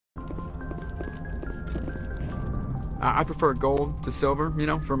I prefer gold to silver, you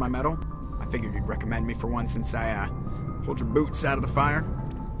know, for my medal. I figured you'd recommend me for one since I, pulled your boots out of the fire.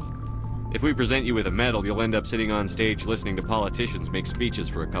 If we present you with a medal, you'll end up sitting on stage listening to politicians make speeches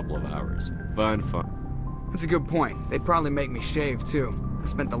for a couple of hours. Fun. That's a good point. They'd probably make me shave, too. I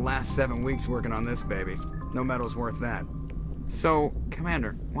spent the last 7 weeks working on this baby. No medal's worth that. So,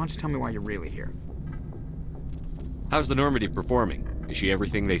 Commander, why don't you tell me why you're really here? How's the Normandy performing? Is she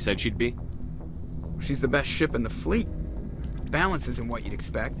everything they said she'd be? She's the best ship in the fleet. Balance isn't what you'd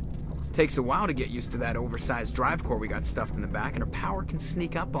expect. Takes a while to get used to that oversized drive core we got stuffed in the back, and her power can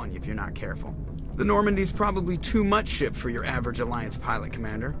sneak up on you if you're not careful. The Normandy's probably too much ship for your average Alliance pilot,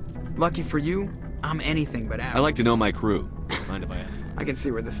 Commander. Lucky for you, I'm anything but average. I like to know my crew. Mind if I ask? I can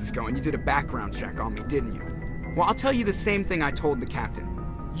see where this is going. You did a background check on me, didn't you? Well, I'll tell you the same thing I told the captain.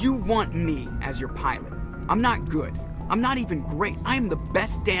 You want me as your pilot. I'm not good. I'm not even great. I am the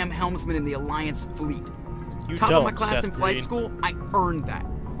best damn helmsman in the Alliance fleet. Top of my class in flight school, I earned that.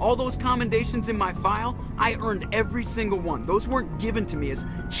 All those commendations in my file, I earned every single one. Those weren't given to me as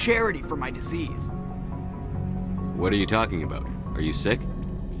charity for my disease. What are you talking about? Are you sick?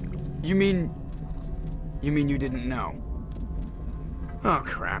 You mean you didn't know? Oh,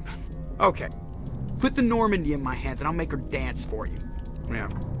 crap. Okay. Put the Normandy in my hands and I'll make her dance for you. Yeah,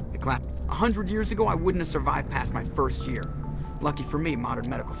 clap. 100 years ago, I wouldn't have survived past my first year. Lucky for me, modern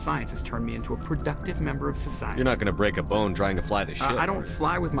medical science has turned me into a productive member of society. You're not gonna break a bone trying to fly the ship. I don't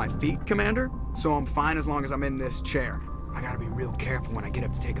fly with my feet, Commander, so I'm fine as long as I'm in this chair. I gotta be real careful when I get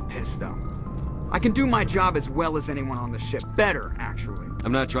up to take a piss, though. I can do my job as well as anyone on the ship. Better, actually.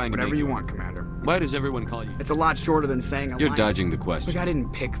 I'm not trying to Whatever make you want, Commander. Why does everyone call you? It's a lot shorter than saying Alliance. You're dodging the question. Look, I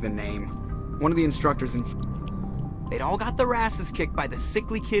didn't pick the name. One of the instructors in... They'd all got their asses kicked by the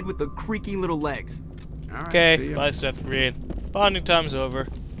sickly kid with the creaky little legs. All right, okay, bye Seth Green. Bonding time's over.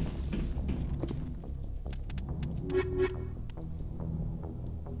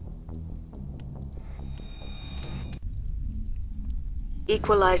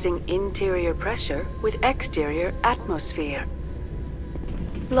 Equalizing interior pressure with exterior atmosphere.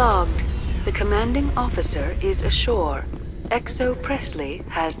 Logged. The commanding officer is ashore. Exo Presley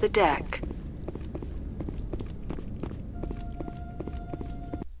has the deck.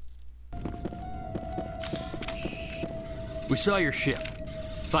 We saw your ship.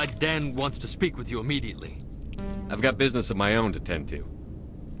 Fight Dan wants to speak with you immediately. I've got business of my own to tend to.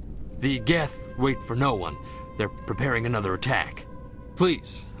 The Geth wait for no one. They're preparing another attack.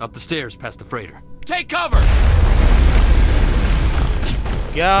 Please, up the stairs past the freighter. Take cover!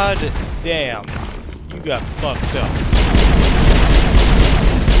 God damn. You got fucked up.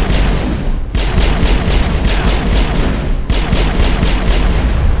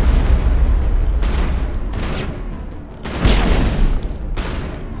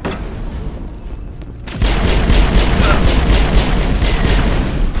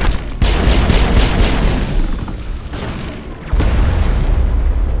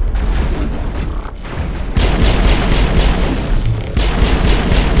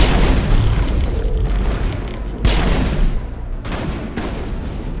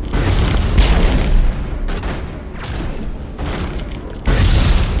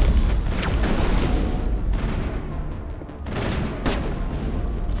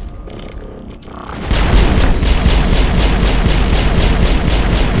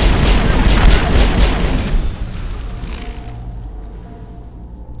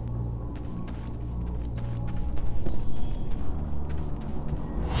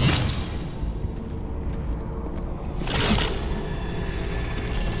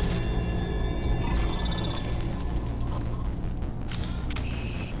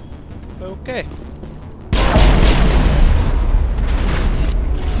 Okay.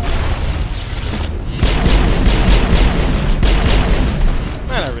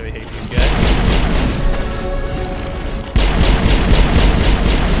 Man, I really hate these guys.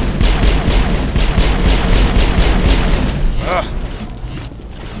 Ugh.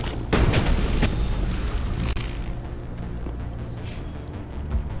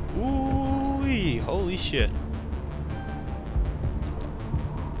 Ooh-wee, holy shit.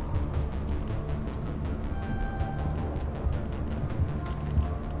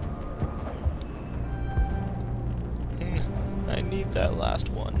 I need that last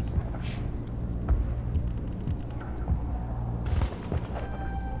one.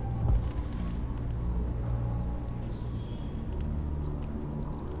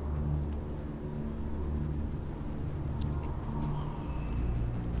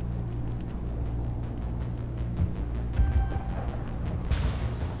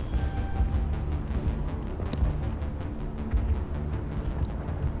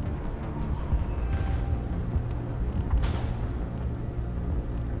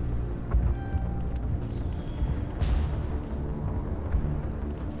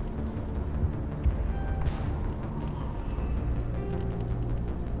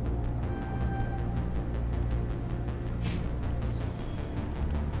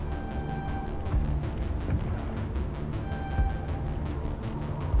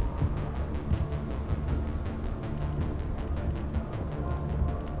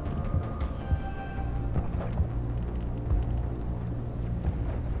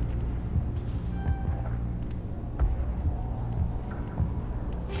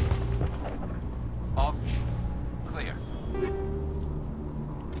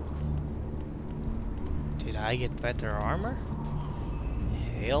 I get better armor?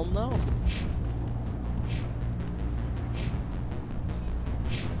 Hell no.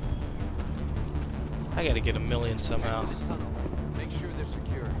 I gotta get 1,000,000 somehow. Make sure they're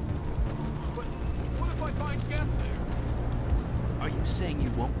secure. But what if I find Geth there? Are you saying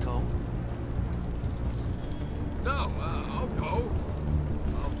you won't go? No, I'll go.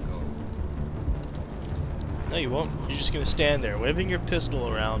 I'll go. No, you won't. You're just gonna stand there, waving your pistol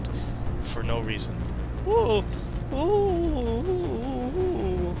around for no reason. Ooh, ooh, ooh,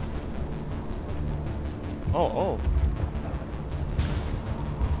 ooh. Oh, oh.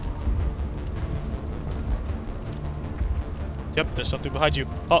 Yep, there's something behind you.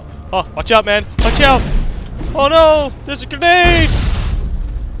 Oh, oh, watch out, man! Watch out! Oh no! There's a grenade!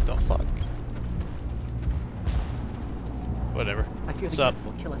 The fuck? Whatever. I fear What's the up? Geth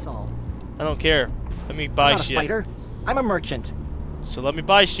will kill us all. I don't care. Let me buy I'm not shit. a fighter. I'm a merchant. So let me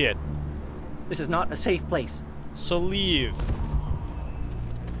buy shit. This is not a safe place. So leave.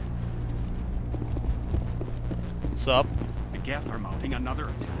 What's up? The Geth are mounting another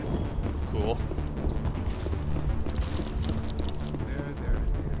attack. Cool.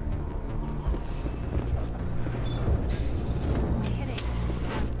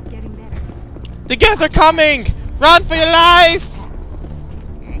 The Geth are coming! Run for your life!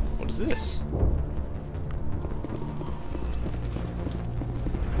 What is this?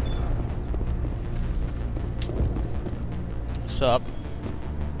 What's up?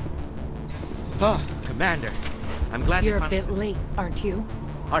 Oh, Commander. I'm glad You're you a found bit late, aren't you?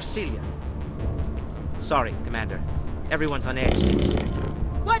 Arcelia. Sorry, Commander. Everyone's on edge since...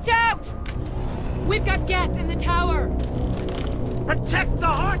 Watch out! We've got Geth in the tower! Protect the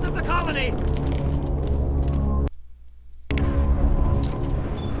heart of the colony!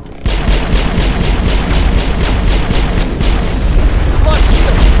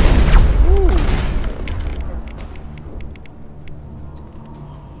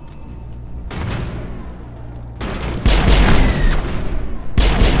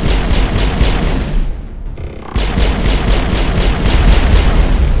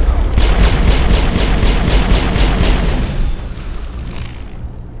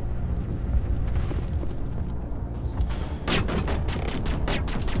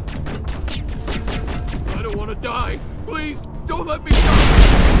 I don't want to die. Please, don't let me die.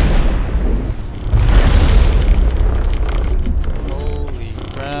 Holy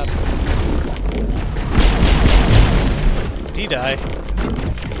crap. Did he die?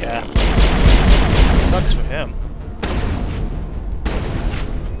 Yeah. Sucks for him.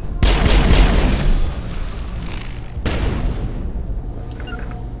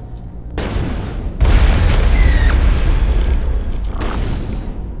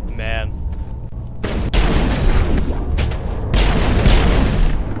 Man.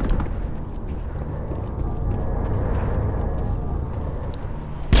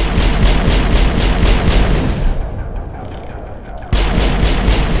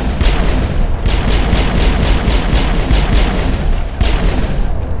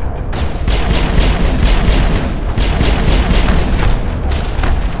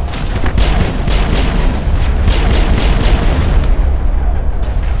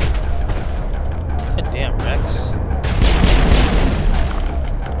 Damn, Rex.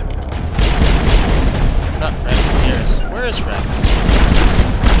 Not Rex, here's. Where is Rex?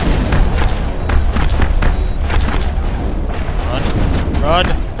 Run. Run!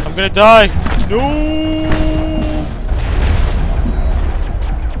 I'm gonna die! No!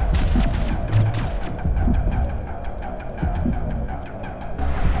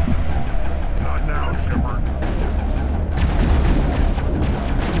 Not now, Shepard.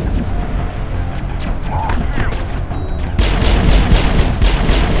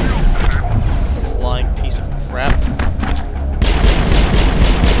 Flying piece of crap.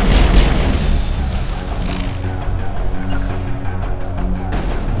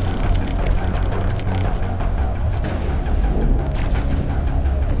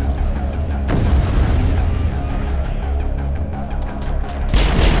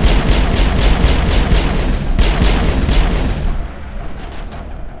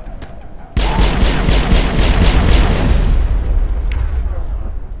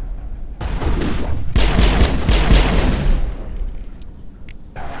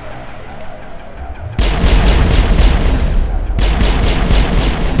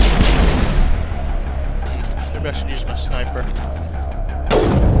 Maybe I should use my sniper.